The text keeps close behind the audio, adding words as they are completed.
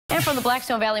And from the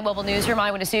Blackstone Valley Mobile Newsroom,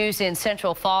 Eyewitness News in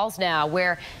Central Falls now,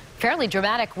 where fairly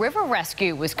dramatic river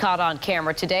rescue was caught on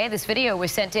camera today. This video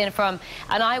was sent in from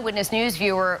an Eyewitness News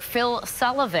viewer, Phil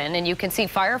Sullivan, and you can see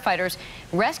firefighters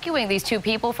rescuing these two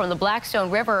people from the Blackstone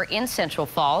River in Central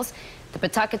Falls. The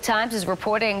Pawtucket Times is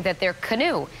reporting that their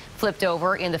canoe flipped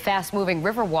over in the fast-moving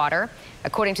river water.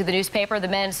 According to the newspaper, the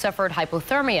men suffered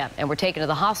hypothermia and were taken to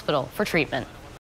the hospital for treatment.